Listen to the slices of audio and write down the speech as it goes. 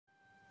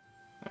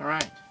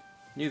Alright,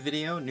 new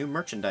video, new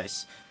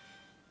merchandise.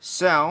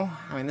 So,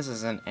 I mean, this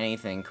isn't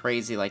anything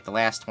crazy like the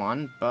last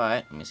one,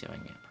 but let me see if I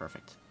can get it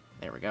perfect.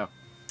 There we go.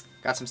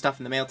 Got some stuff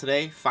in the mail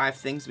today, 5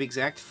 things to be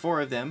exact. 4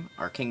 of them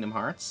are Kingdom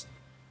Hearts.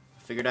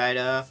 Figured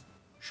I'd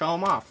show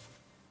them off.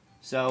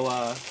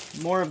 So,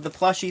 more of the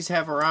plushies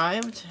have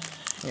arrived.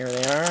 Here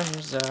they are.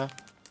 Here's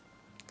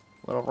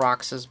little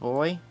Roxas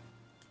boy.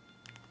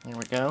 There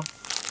we go.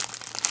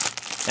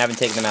 I haven't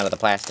taken them out of the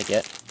plastic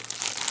yet.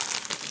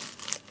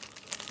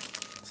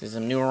 See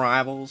some new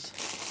arrivals.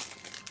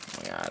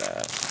 We got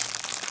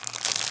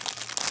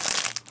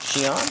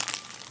Xion.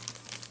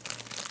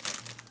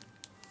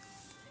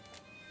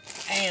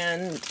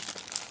 And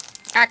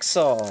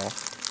Axel.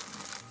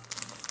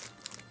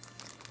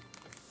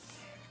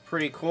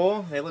 Pretty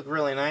cool. They look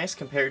really nice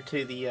compared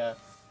to the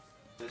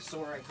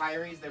Sora and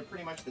Kyrie's. They're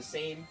pretty much the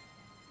same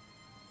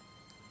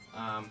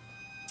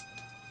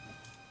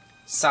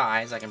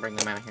size. I can bring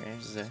them out here.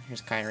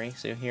 Here's Kyrie.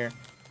 So here,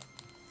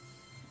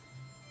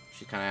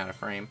 she's kind of out of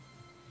frame.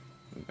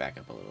 Let me back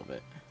up a little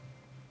bit.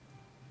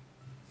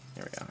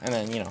 There we go. And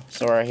then, you know,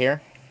 Sora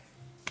here.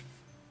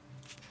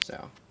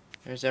 So,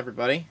 there's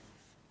everybody.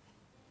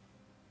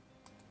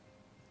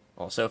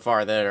 Well, so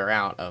far that are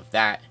out of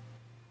that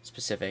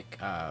specific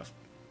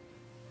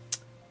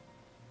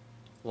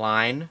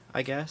line,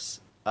 I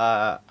guess.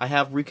 I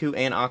have Riku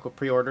and Aqua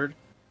pre-ordered.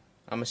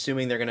 I'm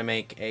assuming they're going to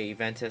make a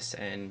Ventus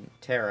and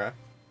Terra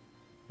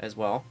as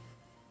well.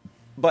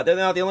 But they're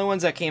not the only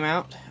ones that came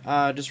out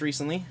just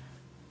recently.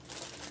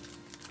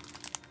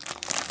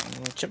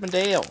 Chip and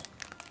Dale.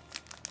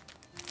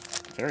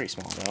 Very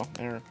small, though.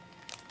 They're...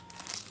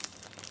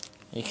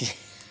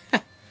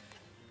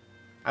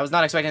 I was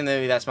not expecting them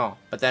to be that small.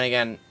 But then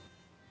again,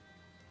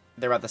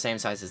 they're about the same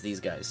size as these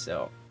guys.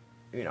 So,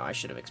 you know, I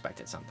should have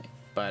expected something.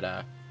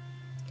 But,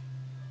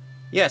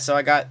 yeah, so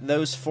I got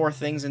those 4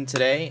 things in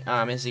today.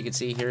 As you can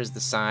see, here's the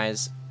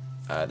size.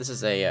 This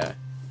is a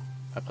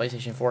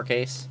PlayStation 4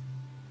 case.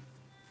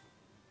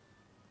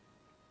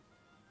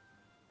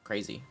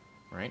 Crazy,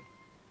 right?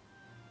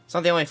 It's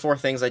not the only 4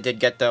 things I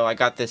did get, though. I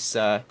got this,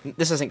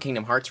 this isn't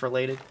Kingdom Hearts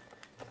related,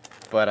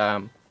 but,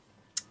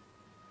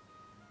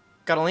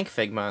 got a Link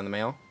Figma in the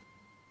mail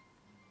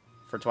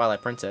for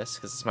Twilight Princess,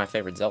 because it's my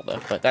favorite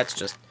Zelda, but that's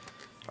just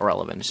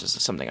irrelevant. It's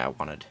just something I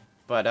wanted.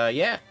 But,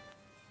 yeah.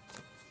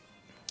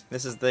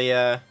 This is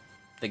the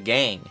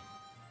gang.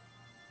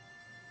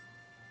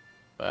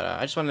 But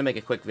I just wanted to make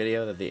a quick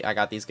video that I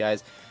got these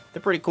guys.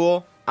 They're pretty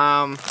cool.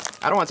 I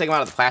don't want to take them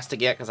out of the plastic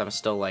yet because I'm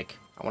still like,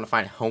 I want to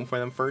find a home for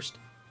them first.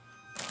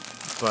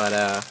 But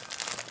yeah,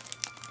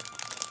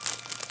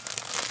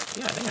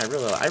 I think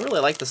I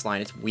really like this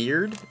line. It's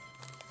weird.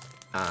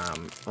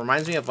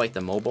 Reminds me of like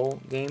the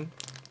mobile game,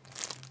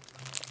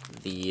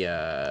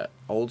 the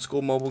old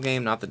school mobile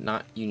game,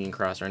 not Union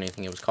Cross or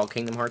anything. It was called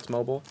Kingdom Hearts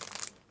Mobile.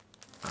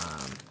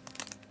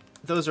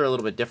 Those are a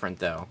little bit different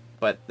though,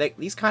 but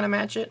these kind of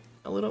match it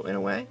a little in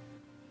a way.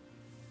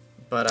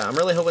 But I'm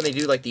really hoping they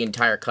do like the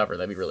entire cover.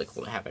 That'd be really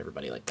cool to have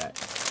everybody like that.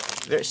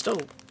 They're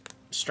still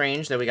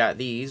strange that we got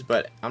these,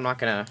 but I'm not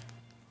gonna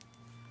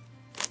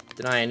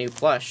deny a new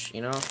plush,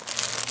 you know.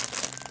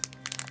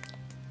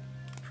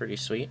 Pretty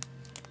sweet.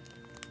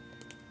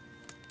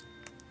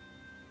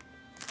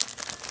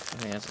 I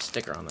think that's a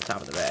sticker on the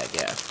top of the bag,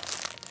 yeah.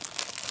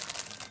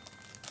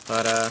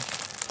 But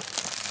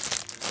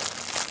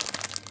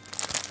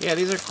yeah,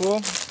 these are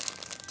cool.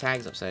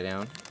 Tags upside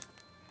down.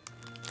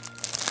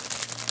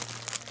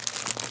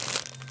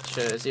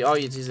 See, oh,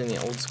 it's using the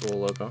old school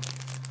logo.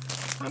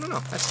 I don't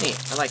know. That's neat.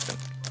 I like them.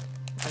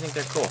 I think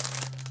they're cool.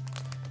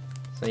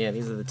 So yeah,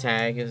 these are the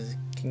tag is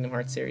Kingdom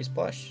Hearts series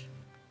plush.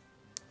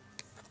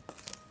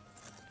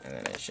 And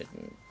then it should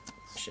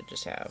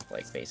just have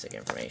like basic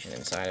information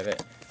inside of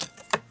it.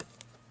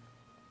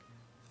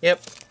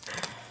 Yep.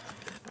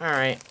 All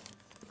right.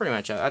 Pretty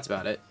much that's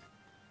about it.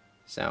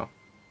 So,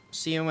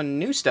 see you when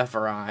new stuff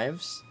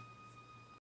arrives.